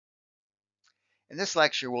In this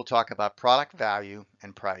lecture, we'll talk about product value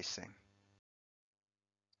and pricing.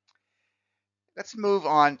 Let's move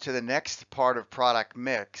on to the next part of product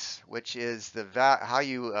mix, which is how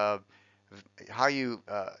you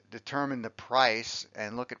determine the price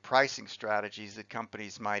and look at pricing strategies that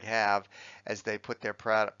companies might have as they put their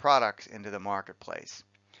products into the marketplace.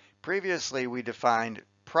 Previously, we defined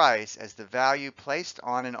price as the value placed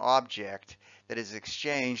on an object that is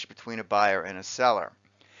exchanged between a buyer and a seller.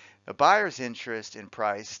 A buyer's interest in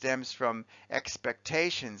price stems from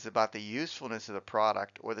expectations about the usefulness of the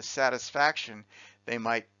product or the satisfaction they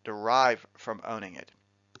might derive from owning it.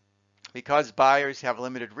 Because buyers have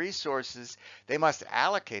limited resources, they must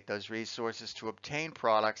allocate those resources to obtain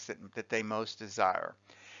products that they most desire.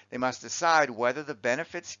 They must decide whether the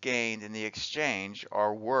benefits gained in the exchange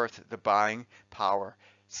are worth the buying power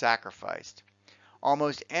sacrificed.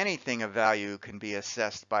 Almost anything of value can be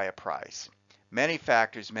assessed by a price. Many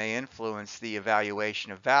factors may influence the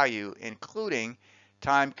evaluation of value, including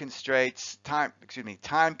time constraints,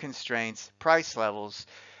 price levels,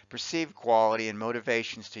 perceived quality, and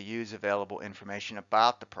motivations to use available information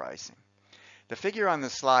about the pricing. The figure on the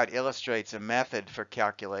slide illustrates a method for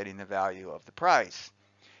calculating the value of the price.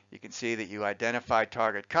 You can see that you identify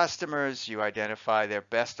target customers, you identify their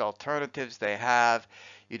best alternatives they have,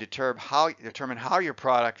 you determine how your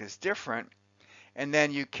product is different, and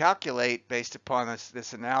then you calculate, based upon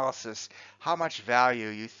this analysis, how much value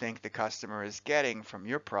you think the customer is getting from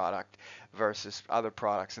your product versus other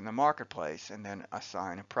products in the marketplace, and then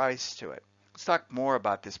assign a price to it. Let's talk more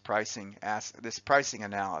about this pricing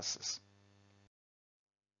analysis.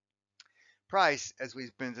 Price, as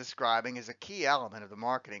we've been describing, is a key element of the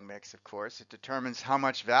marketing mix, of course. It determines how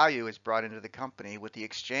much value is brought into the company with the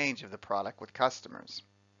exchange of the product with customers.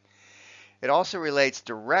 It also relates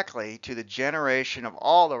directly to the generation of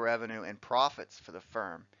all the revenue and profits for the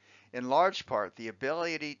firm. In large part, the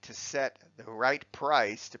ability to set the right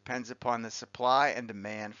price depends upon the supply and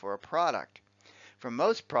demand for a product. For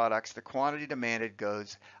most products, the quantity demanded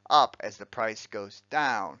goes up as the price goes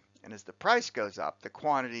down, and as the price goes up, the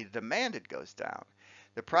quantity demanded goes down.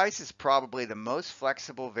 The price is probably the most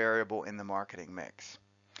flexible variable in the marketing mix.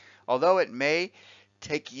 Although it may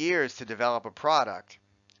take years to develop a product,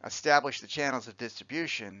 establish the channels of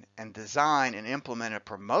distribution, and design and implement a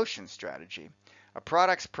promotion strategy, a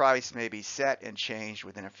product's price may be set and changed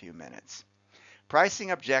within a few minutes. Pricing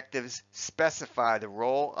objectives specify the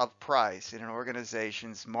role of price in an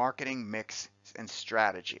organization's marketing mix and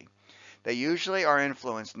strategy. They usually are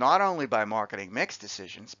influenced not only by marketing mix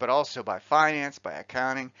decisions, but also by finance, by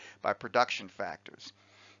accounting, by production factors.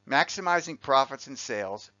 Maximizing profits and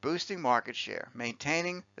sales, boosting market share,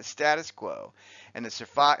 maintaining the status quo, and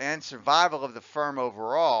survival of the firm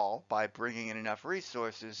overall by bringing in enough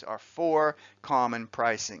resources are four common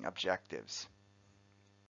pricing objectives.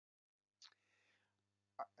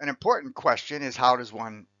 An important question is, how does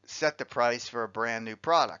one set the price for a brand new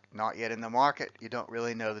product? Not yet in the market, you don't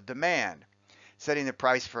really know the demand. Setting the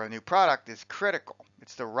price for a new product is critical.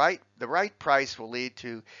 The right price will lead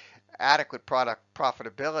to adequate product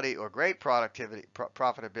profitability or great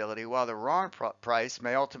profitability, while the wrong price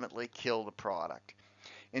may ultimately kill the product.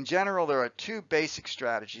 In general, there are two basic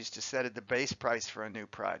strategies to set the base price for a new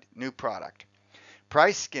product.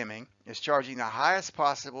 Price skimming is charging the highest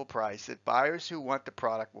possible price that buyers who want the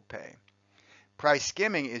product will pay. Price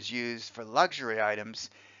skimming is used for luxury items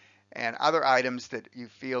and other items that you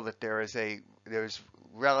feel that there's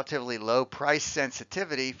relatively low price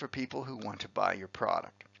sensitivity for people who want to buy your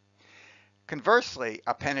product. Conversely,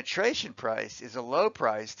 a penetration price is a low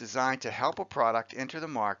price designed to help a product enter the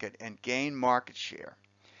market and gain market share.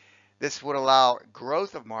 This would allow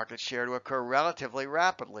growth of market share to occur relatively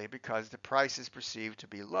rapidly because the price is perceived to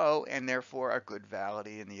be low and therefore a good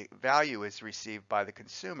value, and the value is received by the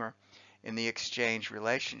consumer in the exchange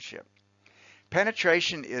relationship.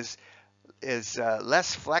 Penetration is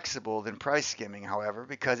less flexible than price skimming, however,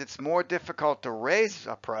 because it's more difficult to raise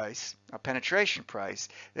a penetration price,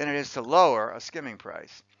 than it is to lower a skimming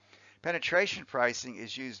price. Penetration pricing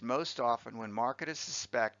is used most often when marketers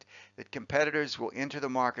suspect that competitors will enter the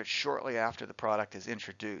market shortly after the product is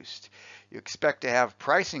introduced. You expect to have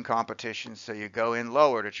pricing competition, so you go in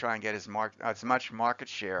lower to try and get as much market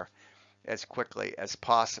share as quickly as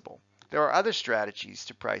possible. There are other strategies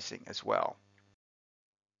to pricing as well.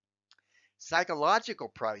 Psychological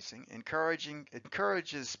pricing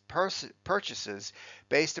encourages purchases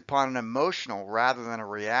based upon an emotional rather than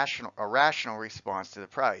a rational response to the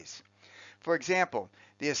price. For example,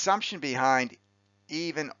 the assumption behind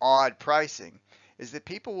even-odd pricing is that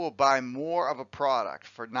people will buy more of a product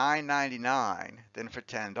for $9.99 than for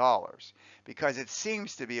 $10 because it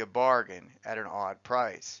seems to be a bargain at an odd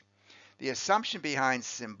price. The assumption behind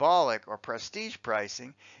symbolic or prestige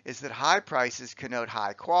pricing is that high prices connote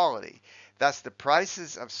high quality. Thus, the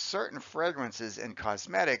prices of certain fragrances and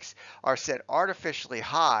cosmetics are set artificially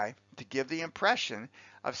high to give the impression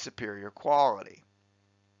of superior quality.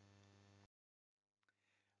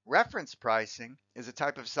 Reference pricing is a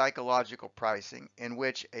type of psychological pricing in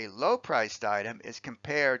which a low-priced item is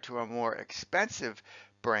compared to a more expensive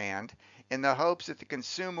brand in the hopes that the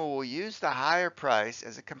consumer will use the higher price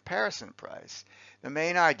as a comparison price. The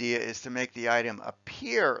main idea is to make the item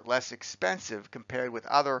appear less expensive compared with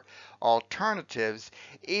other alternatives,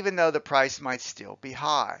 even though the price might still be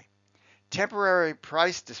high. Temporary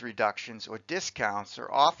price reductions or discounts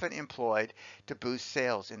are often employed to boost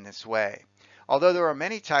sales in this way. Although there are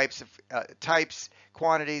many types,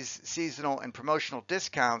 quantities, seasonal, and promotional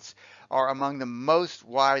discounts are among the most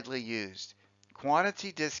widely used.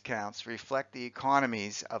 Quantity discounts reflect the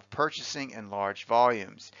economies of purchasing in large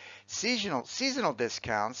volumes. Seasonal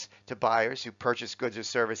discounts to buyers who purchase goods or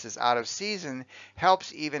services out of season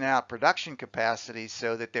helps even out production capacity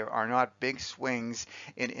so that there are not big swings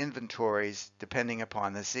in inventories depending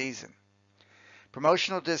upon the season.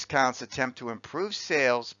 Promotional discounts attempt to improve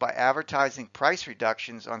sales by advertising price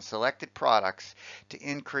reductions on selected products to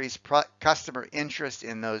increase customer interest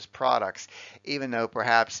in those products, even though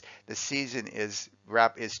perhaps the season is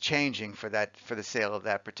changing for the sale of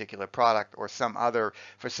that particular product or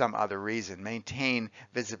for some other reason. Maintain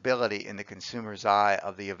visibility in the consumer's eye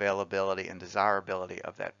of the availability and desirability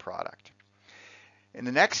of that product. In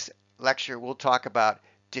the next lecture, we'll talk about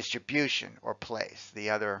distribution or place, the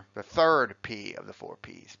third P of the four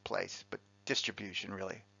P's, place, but distribution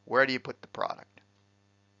really. Where do you put the product?